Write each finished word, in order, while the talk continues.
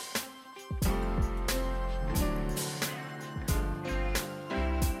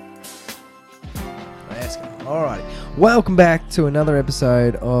Alright, welcome back to another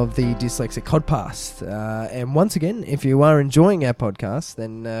episode of the Dyslexic Codcast. And once again, if you are enjoying our podcast,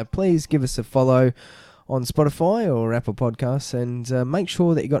 then please give us a follow on Spotify or Apple Podcasts, and make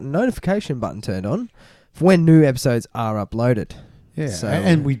sure that you got a notification button turned on for when new episodes are uploaded. Yeah, So,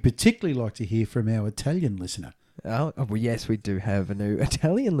 and we'd particularly like to hear from our Italian listener. well, yes, we do have a new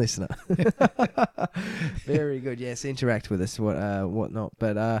Italian listener. Very good. Yes, interact with us, whatnot.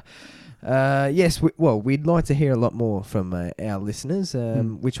 But yes, we'd like to hear a lot more from our listeners,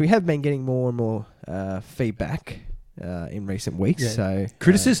 which we have been getting more and more feedback in recent weeks. Yeah. So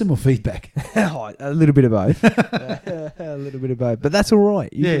Criticism or feedback? a little bit of both. A little bit of both. But that's all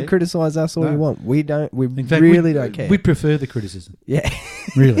right. You can criticise us all you want. We don't. We In fact, really don't care. We prefer the criticism. Yeah.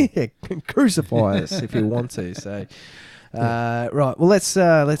 Really. Yeah, crucify us if you want to. So, right. Well,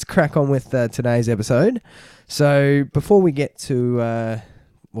 let's crack on with today's episode. So, before we get to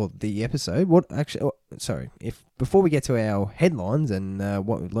the episode, before we get to our headlines and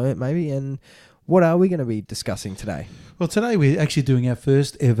what we've learnt, maybe, and what are we going to be discussing today? Well, today we're actually doing our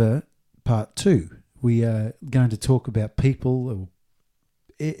first ever part 2. We are going to talk about people or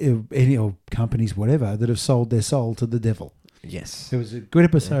companies, whatever, that have sold their soul to the devil. Yes. It was a good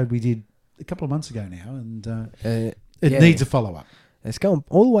episode we did a couple of months ago now, and it yeah. needs a follow-up. It's going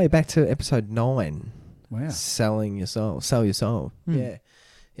all the way back to episode 9. Wow. Selling your soul. Sell your soul. Hmm. Yeah.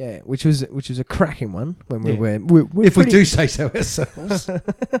 Yeah, which was a cracking one when we Yeah. were If we do say so ourselves.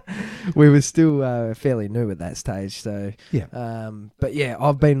 we were still fairly new at that stage. So Yeah. but yeah,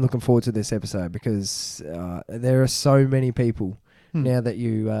 I've been looking forward to this episode because there are so many people now that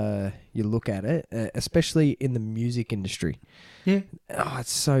you look at it, especially in the music industry. Yeah. Oh,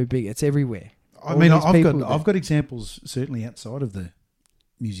 it's so big. It's everywhere. I All mean, these people I've got examples certainly outside of the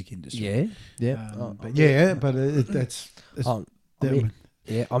music industry. Yeah, yeah.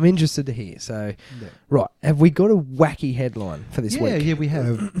 I'm interested to hear. So, right, have we got a wacky headline for this week? Yeah, we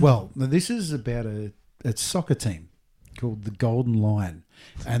have. Well, this is about a soccer team called the Golden Lion,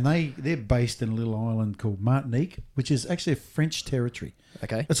 and they're based in a little island called Martinique, which is actually a French territory.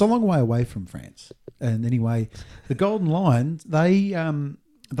 Okay. It's a long way away from France. And anyway, the Golden Lion, they won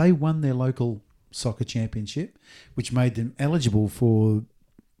their local soccer championship, which made them eligible for,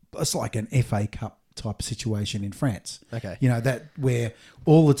 it's like an FA Cup type situation in France. Okay. You know, that where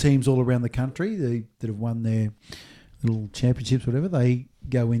all the teams all around the country that have won their little championships, whatever, they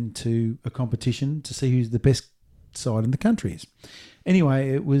go into a competition to see who's the best side in the country is.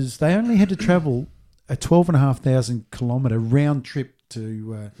 Anyway, they only had to travel a 12,500 kilometre round trip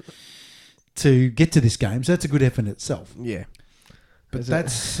to get to this game. So that's a good effort in itself. Yeah. But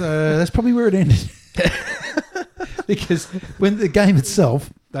that's probably where it ended. Because when the game itself,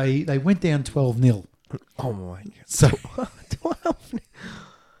 they went down 12-0. Oh my God. So 12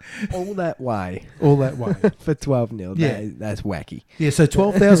 all that way. All that way. For 12-0. Yeah. That's wacky. Yeah, so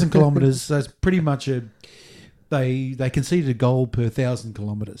 12,000 kilometres, that's pretty much they conceded a goal per 1,000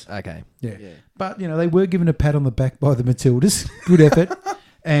 kilometres. Okay. Yeah. But, they were given a pat on the back by the Matildas. Good effort.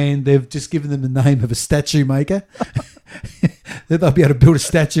 And they've just given them the name of a statue maker. That they'll be able to build a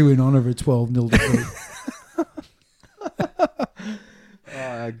statue in honour of a 12-0 defeat.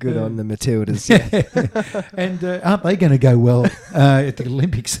 Good on the Matildas. Yeah. And aren't they going to go well at the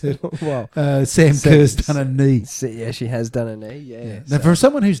Olympics? Well, Sam Kerr's done a knee. Yeah, she has done a knee. Yeah. Now, for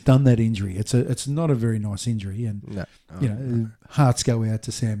someone who's done that injury, it's not a very nice injury, and hearts go out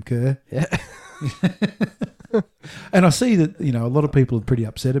to Sam Kerr. Yeah. And I see that a lot of people are pretty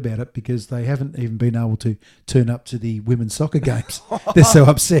upset about it because they haven't even been able to turn up to the women's soccer games. They're so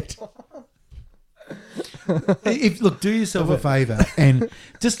upset. Do yourself a favour and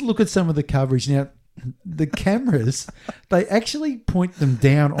just look at some of the coverage. Now, the cameras, they actually point them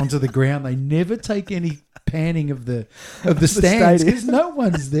down onto the ground. They never take any panning of the stands because no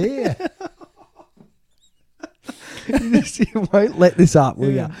one's there. You won't let this up,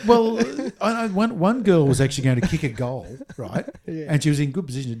 will you? Well, I know one girl was actually going to kick a goal, right? Yeah. And she was in good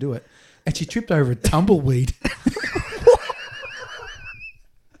position to do it. And she tripped over a tumbleweed.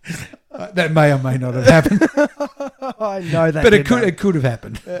 That may or may not have happened. I know that. But it could have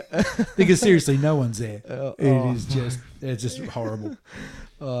happened. Because seriously, no one's there. It's just horrible.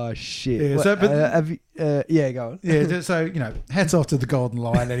 Oh shit! Yeah, so, go on. Yeah, so hats off to the Golden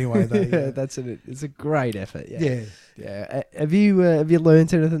Lion. Anyway, that's it. It's a great effort. Yeah. Have you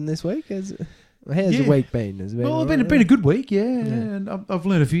learnt anything this week? How's the week been? Has it been well, it's been a good week. Yeah. And I've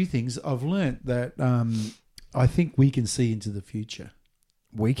learned a few things. I've learnt that I think we can see into the future.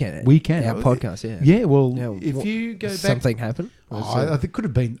 We can. We can. Our podcast. Yeah. Yeah. Well, if you go back, something happened. I think it could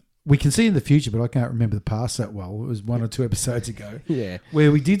have been we can see in the future, but I can't remember the past that well. It was 1 or 2 episodes ago. Yeah.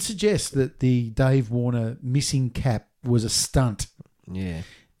 Where we did suggest that the Dave Warner missing cap was a stunt. Yeah.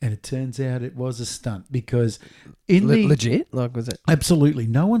 And it turns out it was a stunt because in the... Legit? Like, was it? Absolutely.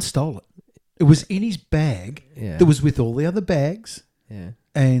 No one stole it. It was in his bag that was with all the other bags. Yeah.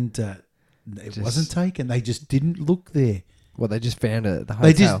 And it wasn't taken. They just didn't look there. Well, they just found it at the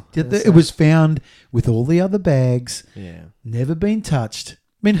hotel. It was found with all the other bags. Yeah. Never been touched. I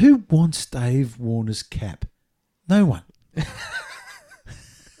mean, who wants Dave Warner's cap? No one.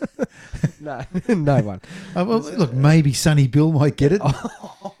 No, no one. Well, look, maybe Sonny Bill might get it.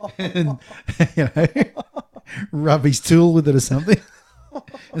 And, rub his tool with it or something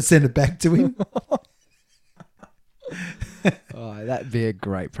and send it back to him. Oh, that'd be a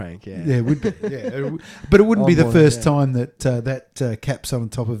great prank, yeah. Yeah, it would be. Yeah. But it wouldn't be the first time that that cap's on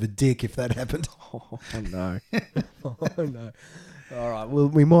top of a dick if that happened. Oh, no. Oh, no. All right, well,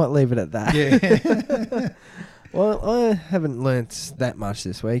 we might leave it at that. Yeah. Well, I haven't learnt that much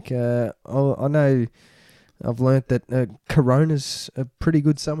this week. I know I've learnt that Corona's a pretty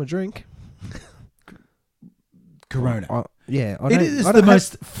good summer drink. Corona. It is the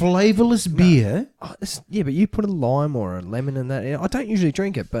most flavourless beer. Yeah, but you put a lime or a lemon in that. I don't usually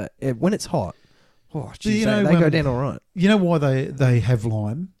drink it, but when it's hot, geez, they go down all right. You know why they have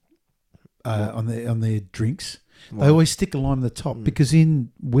lime on their drinks? Why? They always stick a lime at the top because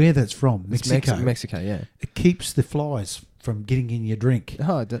in where that's from, Mexico, yeah. It keeps the flies from getting in your drink.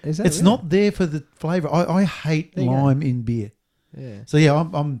 Oh, is that it's really? not there for the flavour. I hate lime in beer. Yeah. So yeah,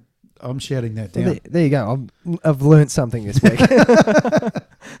 I'm shouting that down. Well, there you go. I've learnt something this week.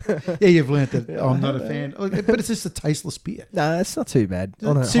 Yeah, you've learnt that I'm not a fan. But it's just a tasteless beer. No, it's not too bad.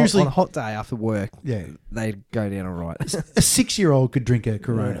 Seriously, on a hot day after work, yeah, they go down all right. A 6-year-old could drink a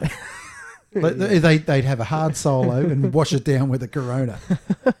Corona. They'd have a hard solo and wash it down with a Corona.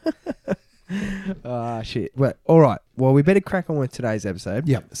 Ah, shit. Well, all right. Well, we better crack on with today's episode.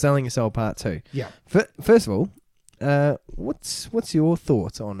 Yep. Selling Your Soul Part 2. Yeah. First of all, what's your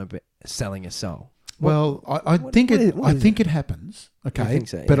thoughts on selling a soul? Well, I think it happens. Okay, I think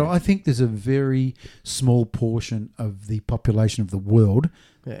so, but yeah. I think there's a very small portion of the population of the world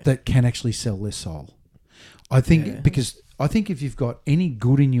that can actually sell their soul. I think because I think if you've got any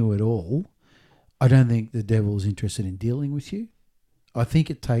good in you at all, I don't think the devil is interested in dealing with you. I think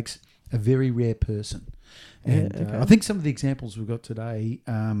it takes a very rare person, and I think some of the examples we've got today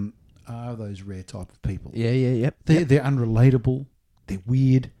are those rare type of people. Yep. They're unrelatable. They're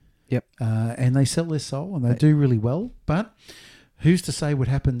weird. Yep. And they sell their soul and they do really well. But who's to say what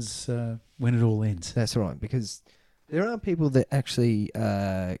happens when it all ends? That's right, because there are people that actually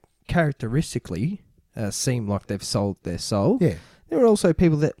characteristically seem like they've sold their soul. Yeah. There are also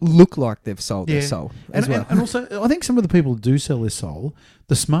people that look like they've sold their soul as well. And also, I think some of the people who do sell their soul,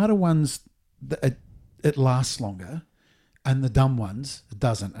 the smarter ones, it lasts longer, and the dumb ones, it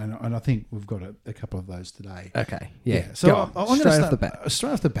doesn't. And I think we've got a couple of those today. Okay, yeah. So I'm straight off the bat.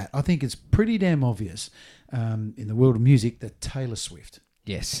 Straight off the bat, I think it's pretty damn obvious in the world of music that Taylor Swift.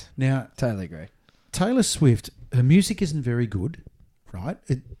 Yes. Now, Totally agree. Taylor Swift, her music isn't very good, right?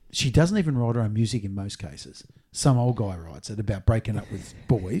 She doesn't even write her own music in most cases. Some old guy writes it about breaking up with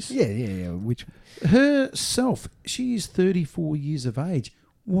boys. Yeah. Which herself, she is 34 years of age.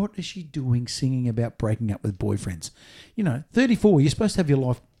 What is she doing singing about breaking up with boyfriends? 34, you're supposed to have your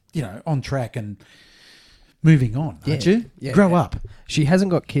life, on track and moving on, aren't you? Yeah. Grow up. She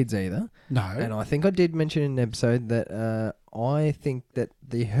hasn't got kids either. No. And I think I did mention in an episode that I think that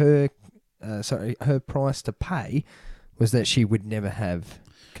her price to pay was that she would never have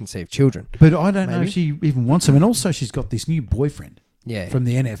conceived children. But I don't know if she even wants them. And also she's got this new boyfriend from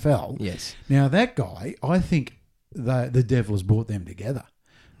the NFL. Yes. Now that guy, I think the devil has brought them together.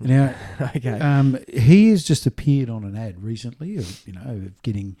 Now, he has just appeared on an ad recently of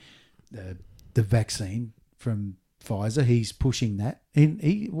getting the vaccine from Pfizer. He's pushing that. And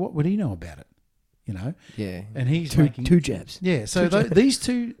what would he know about it? Yeah. And he's making two jabs. Yeah. So these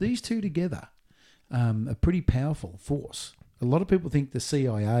two together are pretty powerful force. A lot of people think the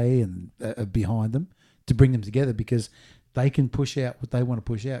CIA and are behind them to bring them together because they can push out what they want to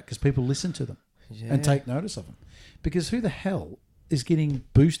push out because people listen to them and take notice of them. Because who the hell is getting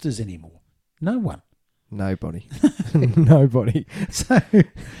boosters anymore? No one. Nobody. Nobody. So,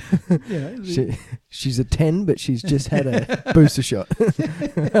 she's a 10, but she's just had a booster shot.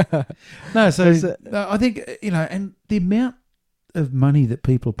 No, so I think, and the amount of money that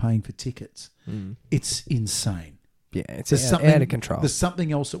people are paying for tickets, it's insane. Yeah, it's out of control. There's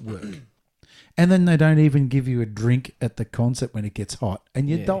something else at work. And then they don't even give you a drink at the concert when it gets hot and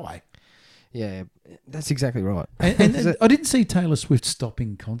you die. Yeah, that's exactly right. And I didn't see Taylor Swift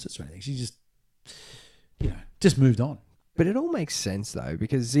stopping concerts or anything. She just, just moved on. But it all makes sense though,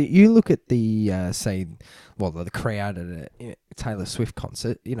 because you look at the the crowd at a Taylor Swift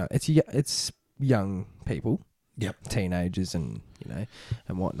concert. It's young people, Yep. teenagers, and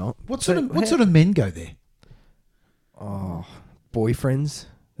and whatnot. What sort of men go there? Oh, boyfriends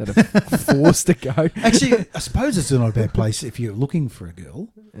that are forced to go. Actually, I suppose it's not a bad place if you're looking for a girl,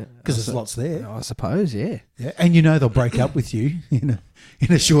 because there's lots there. I suppose, yeah. Yeah, and they'll break up with you in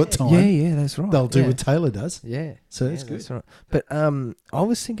a short time. Yeah, that's right. They'll do what Taylor does. Yeah, So that's good. That's right. But I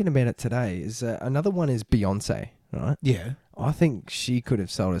was thinking about it today. Is another one is Beyonce, right? Yeah. I think she could have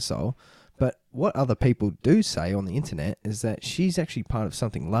sold her soul. But what other people do say on the internet is that she's actually part of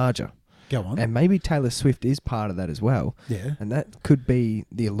something larger. Go on. And maybe Taylor Swift is part of that as well. Yeah. And that could be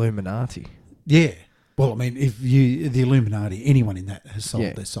the Illuminati. Yeah. Well, I mean, if the Illuminati, anyone in that has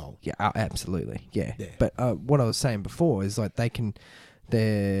sold their soul. Yeah, absolutely. Yeah. Yeah. But what I was saying before is like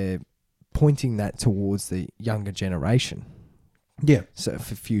they're pointing that towards the younger generation. Yeah. So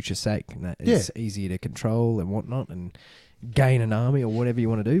for future sake, and that it's easier to control and whatnot, and gain an army or whatever you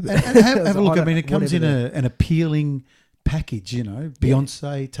want to do. But And have a look. I mean, it comes in an appealing package,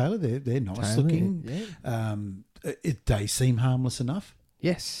 Beyonce, Taylor, they're nice Taylor, looking. Yeah. They seem harmless enough,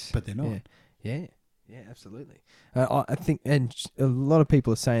 Yes. but they're not. Yeah, absolutely. I think, and a lot of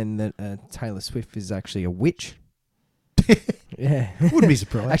people are saying that Taylor Swift is actually a witch. Yeah. Wouldn't be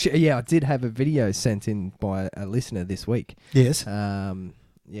surprised. Actually, yeah, I did have a video sent in by a listener this week. Yes.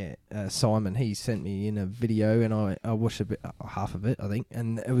 Simon, he sent me in a video, and I watched a bit, half of it, I think,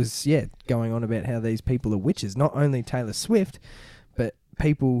 and it was going on about how these people are witches. Not only Taylor Swift, but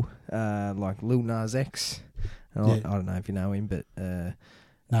people like Lil Nas X. I don't know if you know him, but No.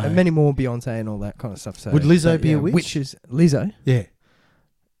 and many more, Beyonce and all that kind of stuff. So Would Lizzo be a witch? Witches, Lizzo? Yeah.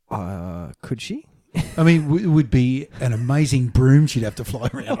 Could she? I mean, it would be an amazing broom she'd have to fly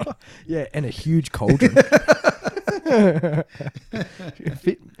around on. Yeah, and a huge cauldron.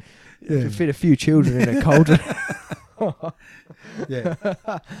 fit a few children in a cauldron. Yeah.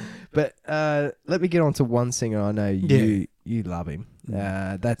 But let me get on to one singer I know you love him.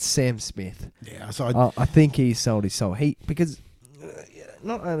 That's Sam Smith. Yeah, so I think he sold his soul. Because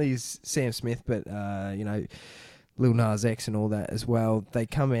not only is Sam Smith, but Lil Nas X and all that as well. They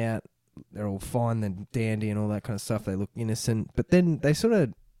come out, they're all fine and dandy and all that kind of stuff. They look innocent, but then they sort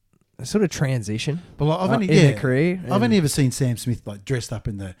of transition. Well, I've only in their career. I've only ever seen Sam Smith like dressed up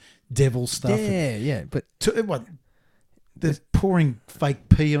in the devil stuff. Yeah. But they're pouring fake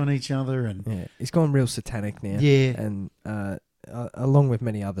pee on each other, and he's gone real satanic now. Yeah. And along with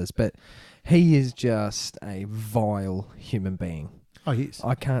many others, but he is just a vile human being. Oh, he is.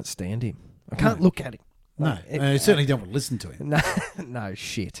 I can't stand him. I can't look at him. No, I certainly don't want to listen to him. No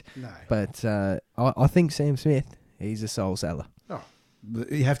shit. No. But I think Sam Smith, he's a soul seller. Oh,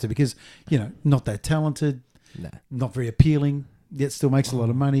 you have to, because not that talented, No. not very appealing, yet still makes a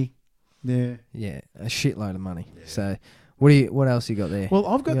lot of money. Yeah. Yeah, a shitload of money. Yeah. So what else you got there? Well,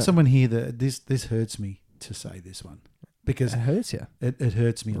 I've got someone here that this hurts me to say this one, because it hurts you. It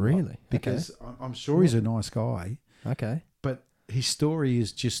hurts me a lot, really, because I'm sure he's a nice guy. Okay, but his story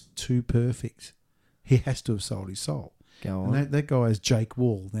is just too perfect. He has to have sold his soul. Go on. And that guy is Jake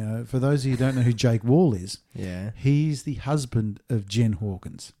Wall. Now, for those of you who don't know who Jake Wall is, he's the husband of Jennifer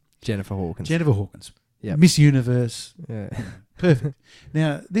Hawkins. Jennifer Hawkins. Yeah. Miss Universe. Yeah. Perfect.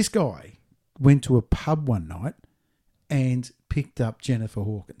 Now, this guy went to a pub one night and picked up Jennifer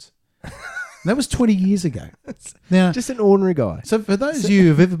Hawkins. That was 20 years ago. Now, just an ordinary guy. So for those of you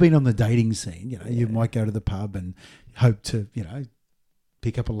who've ever been on the dating scene, you might go to the pub and hope to,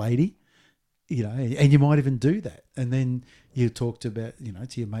 pick up a lady. And you might even do that. And then you talked about,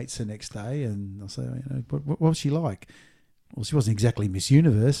 to your mates the next day, and they'll say, what was she like? Well, she wasn't exactly Miss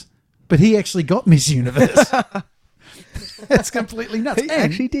Universe, but he actually got Miss Universe. That's completely nuts. He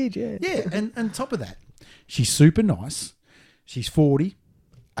actually did, yeah. Yeah, and on top of that, she's super nice. She's 40,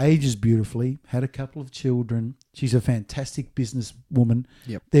 ages beautifully, had a couple of children. She's a fantastic businesswoman.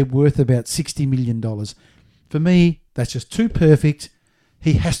 Yep. They're worth about $60 million. For me, that's just too perfect.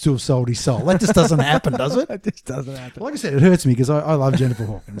 He has to have sold his soul. That just doesn't happen, does it? It just doesn't happen. Like I said, it hurts me because I love Jennifer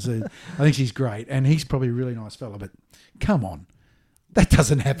Hawkins. I think she's great, and he's probably a really nice fella, but come on. That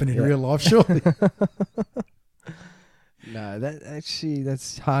doesn't happen in real life, surely. No,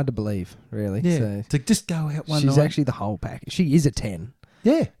 that's hard to believe, really. Yeah, So to just go out one night. she's actually the whole package. She is a 10.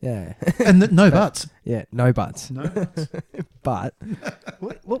 Yeah. Yeah. And no buts. Yeah, no buts. No buts. But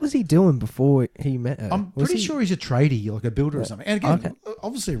what was he doing before he met her? I'm pretty sure he's a tradie, like a builder or something. And again,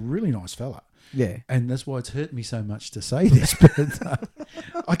 obviously a really nice fella. Yeah. And that's why it's hurt me so much to say this. But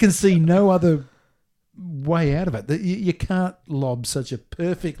I can see no other way out of it. You can't lob such a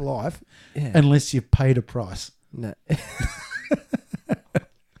perfect life Yeah. unless you've paid a price. No.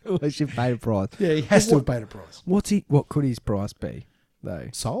 Unless you paid a price. Yeah, he has to have paid a price. What could his price be, though?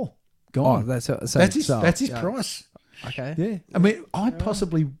 Soul. Oh, Gone. that's That's his price. Okay. Yeah. I mean, I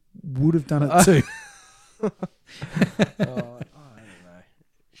possibly would have done it too. I don't know.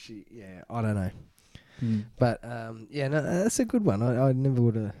 I don't know. But no, that's a good one. I never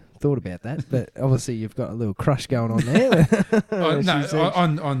would have thought about that. But obviously, you've got a little crush going on there.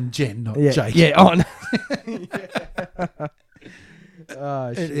 On Jen, not yeah, Jake. Yeah, on.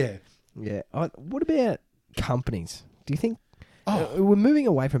 Oh shit. Yeah. Yeah. What about companies? Do you think we're moving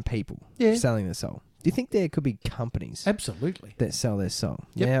away from people selling their soul? Do you think there could be companies Absolutely. that sell their soul?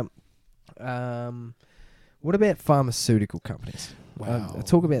 Yep. Yeah. What about pharmaceutical companies? Wow. I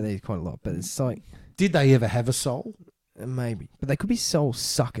talk about these quite a lot, but it's like Did they ever have a soul? maybe, but they could be soul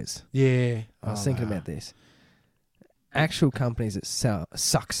suckers. Yeah. I was thinking about this. Actual companies that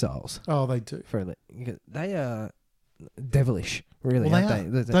suck souls Oh, they do. for a living. They are devilish, really. Well,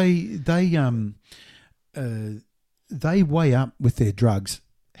 aren't they weigh up with their drugs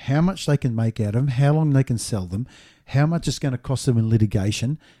how much they can make out of them, how long they can sell them, how much it's going to cost them in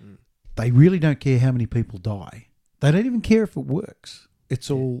litigation. They really don't care how many people die. They don't even care if it works. It's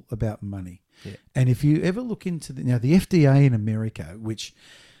all about money. Yeah. And if you ever look into the FDA in America, which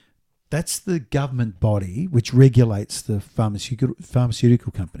that's the government body which regulates the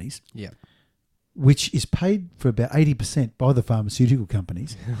pharmaceutical companies. Yeah. Which is paid for about 80% by the pharmaceutical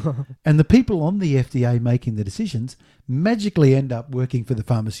companies. And the people on the FDA making the decisions magically end up working for the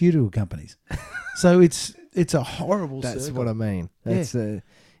pharmaceutical companies. So it's a horrible That's circle. what I mean. That's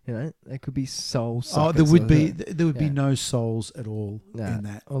there could be soul suckers. Oh, there would be no souls at all in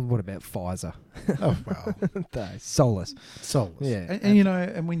that. Oh, what about Pfizer? Oh, well. No, soulless. Soulless. Yeah. And you know,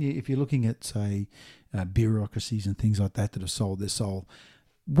 and if you're looking at, say, bureaucracies and things like that have sold their soul,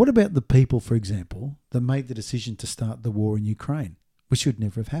 what about the people, for example, that made the decision to start the war in Ukraine, which should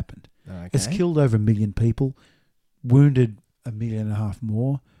never have happened? Okay. It's killed over 1 million people, wounded 1.5 million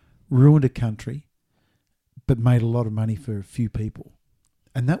more, ruined a country, but made a lot of money for a few people.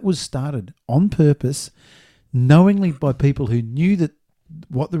 And that was started on purpose, knowingly by people who knew that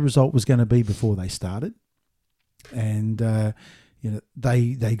what the result was going to be before they started. And,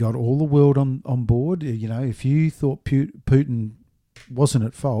 they got all the world on board. You know, if you thought Putin wasn't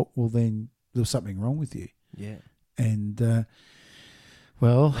at fault, well, then there was something wrong with you. Yeah. And,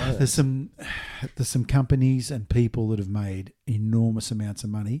 there's some companies and people that have made enormous amounts of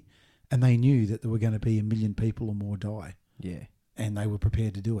money, and they knew that there were going to be 1 million people or more die. Yeah. And they were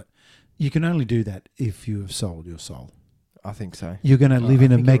prepared to do it. You can only do that if you have sold your soul. I think so. You're going to live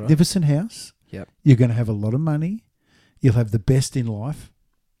in a think you're right. magnificent house. Yep. You're going to have a lot of money. You'll have the best in life,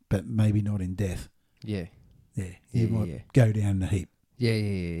 but maybe not in death. Yeah. Yeah. You Yeah, might yeah. go down in a heap.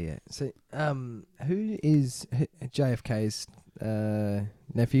 Yeah. So, who is JFK's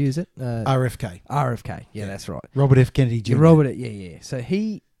nephew? Is it RFK. RFK? Yeah, Yeah. that's right. Robert F. Kennedy Jr. Yeah, Robert. Yeah. So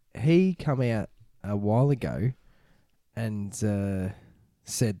he come out a while ago and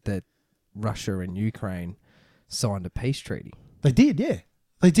said that Russia and Ukraine signed a peace treaty. They did, yeah.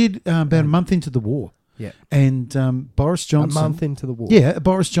 They did about a month into the war. Yeah. And Boris Johnson. A month into the war. Yeah,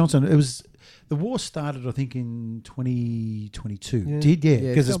 Boris Johnson. It was the war started, I think, in 2022. Yeah. Did Yeah,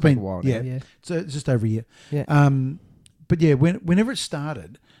 because it's it's been been a while now, yeah. So it's just over a year. Yeah. But yeah, whenever it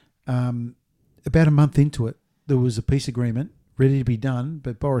started, about a month into it, there was a peace agreement ready to be done,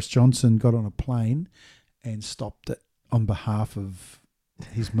 but Boris Johnson got on a plane and stopped it on behalf of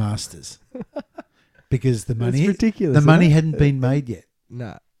his masters because the money, ridiculous, the isn't money it? hadn't been made yet,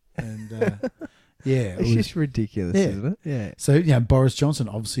 No. and yeah, It's just ridiculous, Yeah. isn't it? Yeah. So Boris Johnson,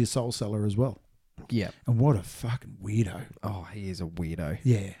 obviously a soul seller as well, Yeah. and what a fucking weirdo. Oh, he is a weirdo.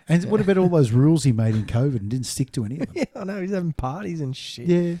 Yeah, and what about all those rules he made in COVID and didn't stick to any of them? Yeah, I know. He's having parties and shit.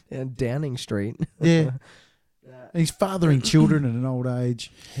 Yeah, Down Downing Street. yeah. And he's fathering children at an old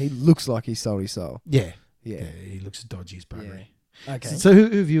age. He looks like he sold his soul. Yeah, Yeah. he looks dodgy as buggery. Okay. So who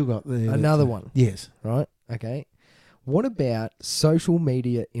have you got there? Another one. Yes. Right? Okay. What about social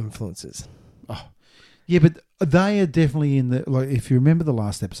media influencers? Yeah, but they are definitely in the, like, if you remember the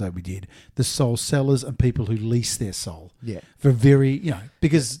last episode we did, the soul sellers and people who lease their soul Yeah. for very,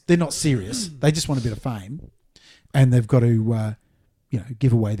 because they're not serious. They just want a bit of fame and they've got to,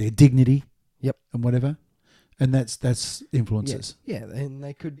 give away their dignity. Yep. And whatever. And that's influencers. Yeah, and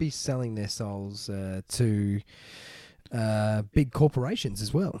they could be selling their souls to big corporations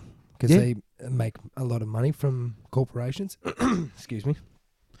as well because Yeah. they make a lot of money from corporations. Excuse me.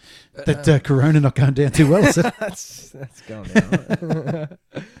 That Corona not going down too well, is it? that's gone now.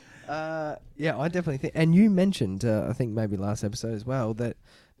 Yeah, I definitely think. And you mentioned, I think maybe last episode as well, that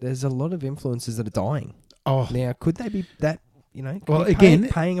there's a lot of influencers that are dying. Oh, Now, could they be that? You know, Well, paying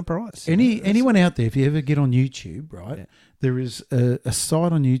again, a price. anyone out there, if you ever get on YouTube, right, Yeah. there is a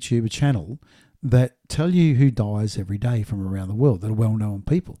site on YouTube, a channel that tell you who dies every day from around the world that are well-known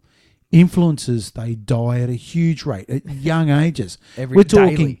people. Influencers, they die at a huge rate at young ages. We're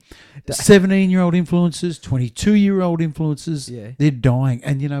talking daily. 17-year-old influencers, 22-year-old influencers. Yeah. They're dying.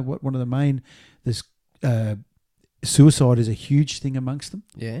 And you know what? One of the main, there's suicide is a huge thing amongst them,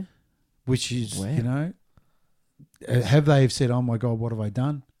 Yeah. which is, Wow. you know, have they said, oh my God, what have I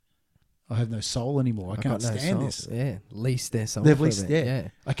done? I have no soul anymore. I I've can't got no stand soul. this. Yeah. Lease their soul. They've for a leased, bit. yeah.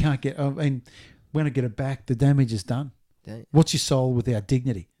 I can't get, I mean, when I get it back, the damage is done. Yeah. What's your soul without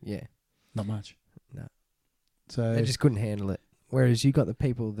dignity? Yeah. Not much. No. So They just couldn't handle it. Whereas you got the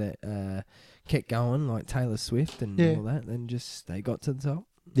people that kept going, like Taylor Swift and Yeah. all that, and just they got to the top.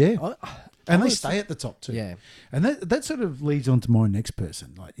 yeah, I and they was- stay at the top too. Yeah. And that sort of leads on to my next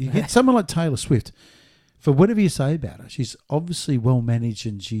person. Like you get someone like Taylor Swift. For whatever you say about her, she's obviously well managed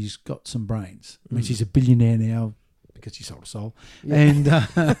and she's got some brains. I mean, she's a billionaire now because she sold her soul, Yeah. and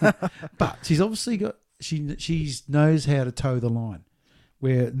but she's obviously got she knows how to toe the line.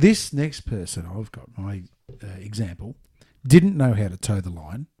 Where this next person, I've got my example, didn't know how to toe the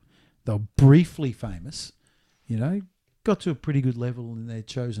line. They were briefly famous, you know, got to a pretty good level in their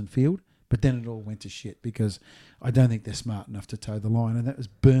chosen field, but then it all went to shit because I don't think they're smart enough to toe the line, and that was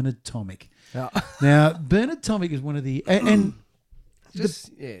Bernard Tomic. Oh. Now, Bernard Tomic is one of the... And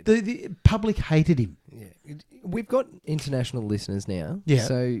Just, yeah. the public hated him. Yeah. We've got international listeners now. Yeah.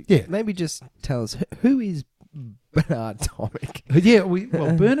 So Yeah. maybe just tell us who is Bernard Tomic? Yeah,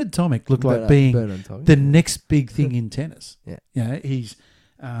 Bernard Tomic looked like being Bernard Tomic. the next big thing in tennis. Yeah. You know, he's...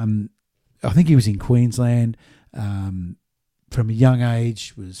 I think he was in Queensland from a young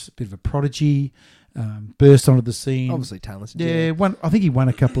age, was a bit of a prodigy, burst onto the scene. Obviously talented. Yeah, I think he won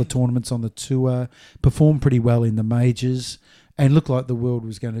a couple of tournaments on the tour, performed pretty well in the majors, and looked like the world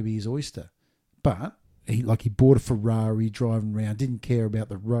was going to be his oyster. But he bought a Ferrari, driving around, didn't care about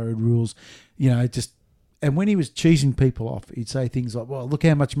the road rules, you know, just. And when he was cheesing people off, he'd say things like, "Well, look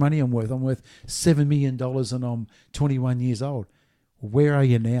how much money I'm worth. I'm worth $7 million, and I'm 21 years old. Where are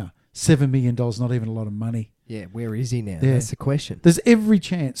you now? $7 million, not even a lot of money." Yeah, where is he now? Yeah. That's the question. There's every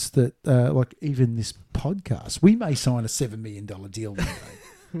chance that, even this podcast, we may sign a $7 million deal one day.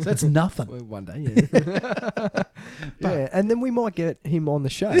 So that's nothing. Well, one day, yeah. Yeah, and then we might get him on the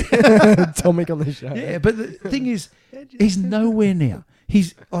show. Tomic on the show. Yeah, but the thing is, he's nowhere now.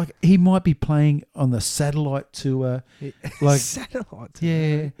 He's he might be playing on the satellite tour. Like, satellite.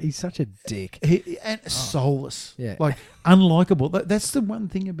 yeah. He's such a dick. And soulless. Yeah. Like, unlikable. That's the one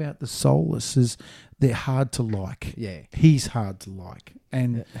thing about the soulless is they're hard to like. Yeah. He's hard to like.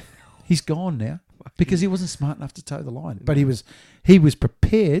 And he's gone now because he wasn't smart enough to toe the line. But he was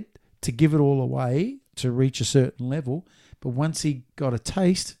prepared to give it all away to reach a certain level. But once he got a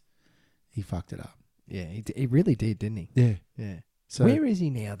taste, he fucked it up. Yeah, he really did, didn't he? Yeah. Yeah. So Where is he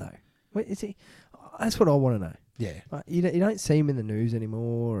now, though? Where is he? That's what I want to know. yeah. Like, you don't see him in the news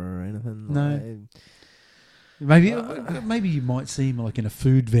anymore or anything. No. Like, Maybe you might see him like in a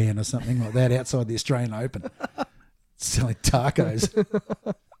food van or something like that outside the Australian Open, selling tacos.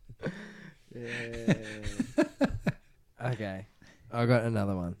 yeah. Okay. I got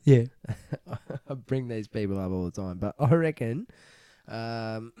another one. Yeah. I bring these people up all the time, but I reckon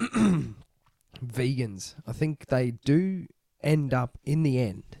vegans, I think they do end up, in the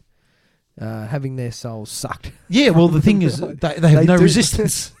end, having their souls sucked. Yeah, well, the thing is, they have no do.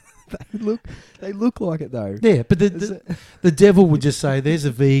 resistance. They look like it, though. Yeah, but the devil would just say, there's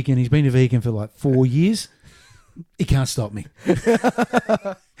a vegan, he's been a vegan for like 4 years. He can't stop me.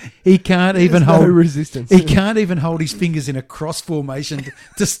 He can't even no hold resistance. He can't even hold his fingers in a cross formation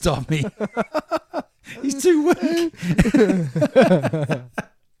to stop me. He's too weak.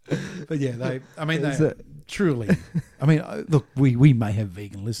 But yeah, they truly. I mean, look, we may have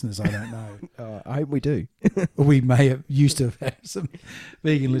vegan listeners. I don't know. I hope we do. We may have used to have had some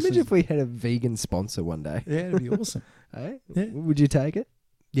vegan listeners. Imagine if we had a vegan sponsor one day. Yeah, it'd be awesome. Eh? Yeah. Would you take it?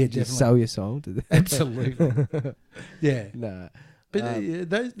 Yeah, Just definitely. sell your soul to them? Absolutely. Yeah. Nah. But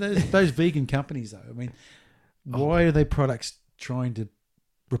those vegan companies, though, I mean, why are their products trying to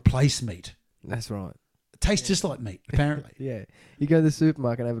replace meat? That's right. It tastes just like meat, apparently. Yeah. You go to the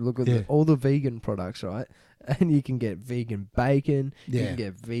supermarket and have a look at Yeah. all the vegan products, right? And you can get vegan bacon. You Yeah. can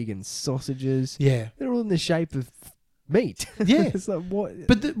get vegan sausages. Yeah. They're all in the shape of meat. Yeah. It's like, what?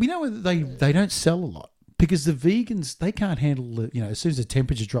 But you know, they don't sell a lot. because the vegans, they can't handle the, as soon as the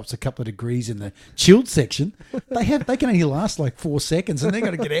temperature drops a couple of degrees in the chilled section, they can only last like 4 seconds and they're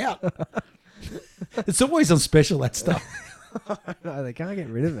going to get out. It's always on special, that stuff. No, they can't get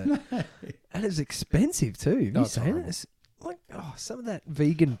rid of it. And it's expensive too. Have you it's seen horrible. it? It's like, some of that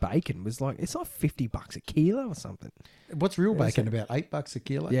vegan bacon was like, it's like $50 a kilo or something. What's real Yeah, bacon, so- about $8 a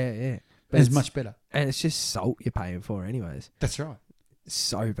kilo? Yeah, yeah. But it's it's- much better. And it's just salt you're paying for anyways. That's right. It's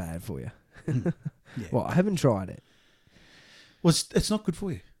so bad for you. Yeah. Well, I haven't tried it. Well, it's not good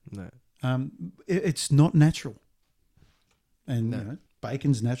for you. No. It's not natural. And, No.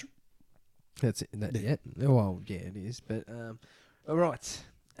 bacon's natural. That's it. Yeah. Yeah. Well, yeah, it is. But all right.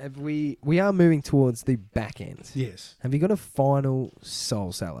 We are moving towards the back end. Yes. Have you got a final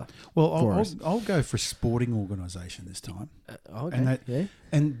soul seller? Well, For us. I'll go for a sporting organisation this time. Okay. And that- yeah.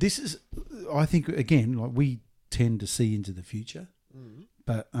 And this is, I think, again, like we tend to see into the future,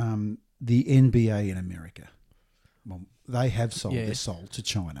 but the NBA in America, well, they have sold Yeah. their soul to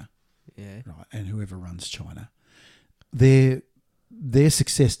China, Yeah. right? And whoever runs China, their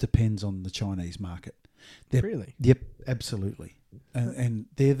success depends on the Chinese market. Really? Yep, absolutely. And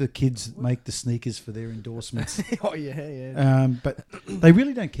they're the kids that make the sneakers for their endorsements. Oh yeah, yeah. But they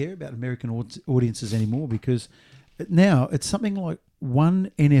really don't care about American audiences anymore, because now it's something like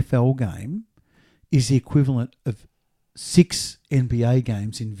one NFL game is the equivalent of 6 NBA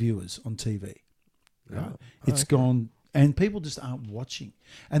games in viewers on TV. Right? Oh, It's okay. gone, and people just aren't watching.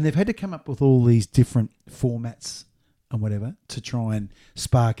 And they've had to come up with all these different formats and whatever to try and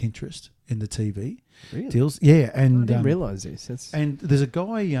spark interest in the TV Really? deals. Yeah, I and didn't realise this. That's and there's a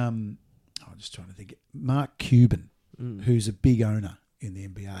guy, I'm just trying to think, Mark Cuban, who's a big owner in the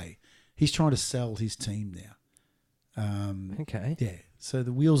NBA. He's trying to sell his team now. okay. Yeah, so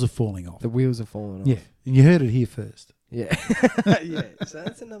the wheels are falling off. The wheels are falling off. Yeah, and you heard it here first. Yeah. Yeah. So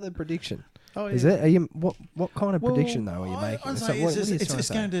that's another prediction. Oh, Is it? Are you what kind of prediction though are you making? I'd So say what are you it's trying to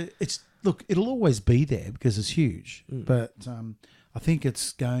say? going to. Look, it'll always be there because it's huge, but I think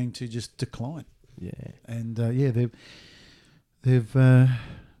it's going to just decline. Yeah. And they've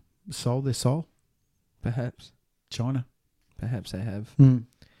sold their soul, Perhaps. China. Perhaps they have.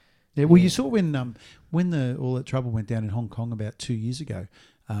 Yeah, well, Yeah. you saw when all that trouble went down in Hong Kong about 2 years ago,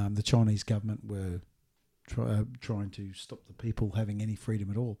 the Chinese government were trying to stop the people having any freedom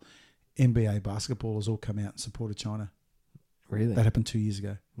at all. NBA basketballers all come out and supported China. Really? That happened 2 years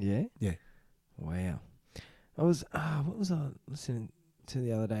ago. Yeah. Yeah. Wow. I was what was I listening to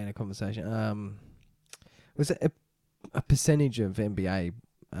the other day in a conversation? Was it a percentage of NBA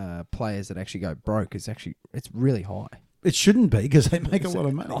players that actually go broke? It's really high. It shouldn't be because they make a lot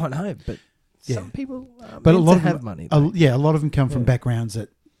of money. I know, but Yeah. some people But a lot of have them, money. a though. lot of them come from Yeah. backgrounds that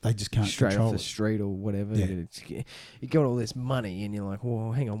they just can't Straight control off the it. street or whatever. Yeah. You got all this money and you're like,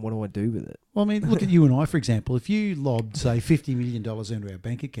 well, hang on, what do I do with it? Well, I mean, look at you and I, for example. If you lobbed, say, $50 million into our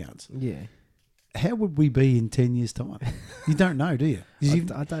bank accounts, Yeah. how would we be in 10 years' time? You don't know, do you?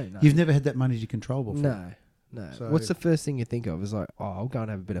 'Cause I don't know. You've never had that money to control before. No. So- What's the first thing you think of? Is like, oh, I'll go and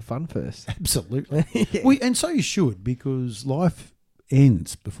have a bit of fun first. Absolutely. Yeah. And so you should, because life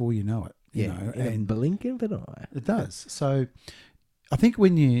ends before you know it. You Yeah, know, in a and blink of an eye. it does. So I think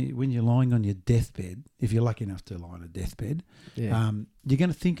when you're lying on your deathbed, if you're lucky enough to lie on a deathbed, Yeah. you're going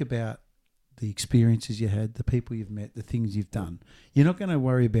to think about the experiences you had, the people you've met, the things you've done. You're not going to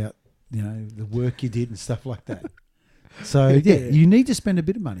worry about, the work you did and stuff like that. So, yeah, you need to spend a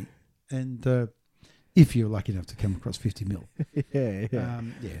bit of money. And if you're lucky enough to come across 50 mil. yeah.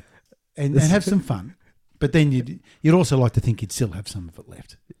 And have some fun. But then you'd also like to think you'd still have some of it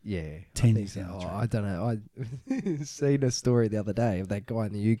left. Yeah. 10 I think years so. down the track. I don't know. I seen a story the other day of that guy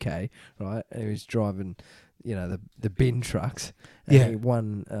in the UK, right? And he was driving, the bin trucks. And Yeah. he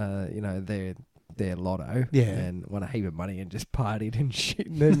won, their lotto. Yeah. And won a heap of money and just partied and shit.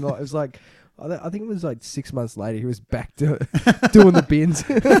 And then it was like, I think it was like 6 months later, he was back to doing the bins.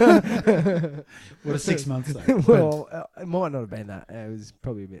 What a 6 months though. Well, it might not have been that. It was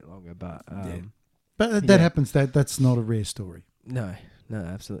probably a bit longer, but But that Yeah. happens. That's not a rare story. no,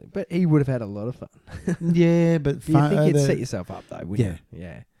 absolutely. But he would have had a lot of fun. Yeah, but You think you'd set yourself up though, wouldn't you?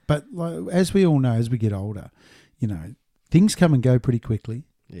 Yeah. But as we all know, as we get older, things come and go pretty quickly,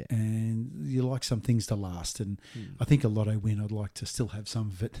 Yeah. and you like some things to last. And I think a lotto win, I'd like to still have some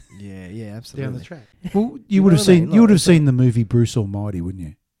of it Yeah, absolutely. down the track. Well, you know would have what I mean? seen you would Like, have it's like- seen the movie Bruce Almighty, wouldn't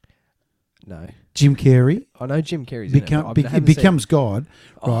you? No. Jim Carrey I know Jim Carrey's in it, but I haven't seen- becomes God,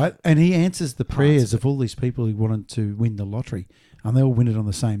 Oh, right? And he answers the Parts prayers of of all these people who wanted to win the lottery, and they all win it on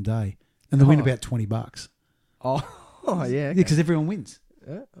the same day, and they win Oh. about $20 yeah. because everyone wins.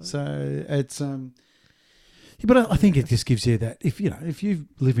 Okay. So it's but I think it just gives you that if you're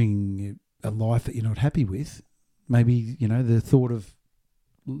living a life that you're not happy with, maybe, the thought of,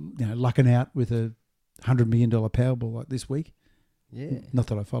 lucking out with a $100 million Powerball like this week. Yeah. Not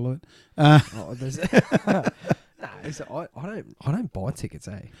that I follow it. I don't buy tickets,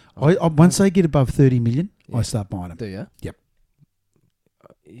 eh? Once they get above 30 million, I start buying them. Do you? Yep.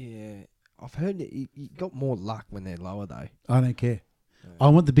 Yeah. I've heard that you got more luck when they're lower, though. I don't care. Yeah. I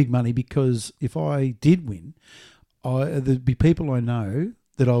want the big money because if I did win, there'd be people I know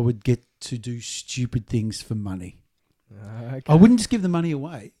that I would get to do stupid things for money. Okay. I wouldn't just give the money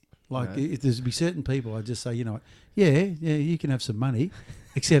away. Like, No. if there's be certain people, I'd just say, yeah, you can have some money,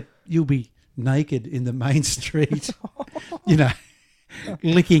 except you'll be naked in the main street,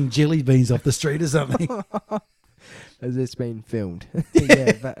 licking jelly beans off the street or something. Has this been filmed?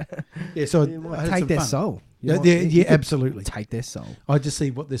 Yeah, but Yeah, so you I might had take some their fun. soul. Yeah, You could absolutely. take their soul. I just see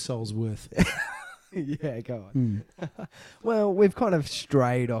what their soul's worth. Yeah, go on. Well, we've kind of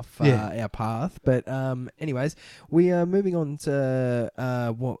strayed off our path, but anyways, we are moving on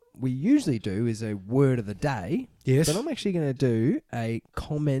to what we usually do is a word of the day. Yes. But I'm actually going to do a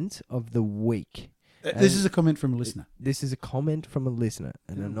comment of the week. This is a comment from a listener. This is a comment from a listener,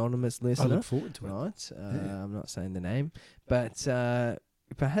 an anonymous listener. I look forward to it. Right? I'm not saying the name, but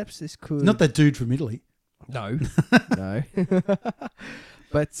perhaps this could... Not that dude from Italy. No. No.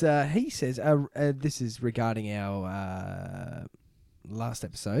 But he says, this is regarding our last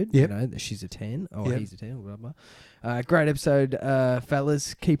episode, Yep. that she's a 10, or Yep. he's a 10, or blah, blah. Great episode,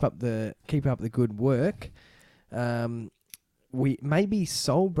 fellas. Keep up the good work. Maybe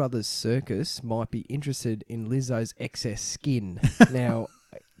Soul Brothers Circus might be interested in Lizzo's excess skin. Now,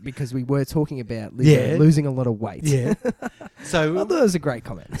 because we were talking about Lizzo losing a lot of weight. Yeah. I So thought it was a great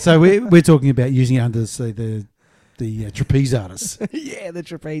comment. so we're talking about using it under, say, the trapeze artists. Yeah, the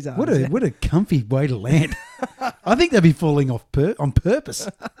trapeze What artist. a comfy way to land. I think they'd be falling off on purpose.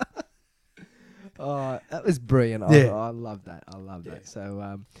 Oh, that was brilliant. Yeah. I love that. I love that.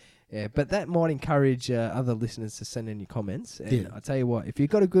 So, but that might encourage other listeners to send in your comments. And I tell you what, if you've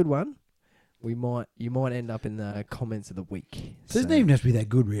got a good one, you might end up in the comments of the week. It doesn't even have to be that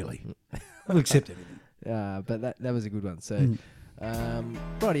good, really. We'll accept everything. But that was a good one. So,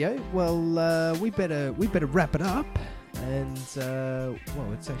 rightio. Well, we better wrap it up. And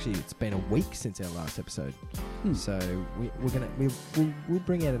it's been a week since our last episode. So we'll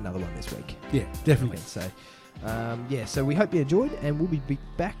bring out another one this week. Yeah, definitely. So, so we hope you enjoyed, and we'll be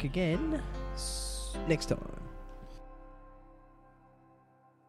back again next time.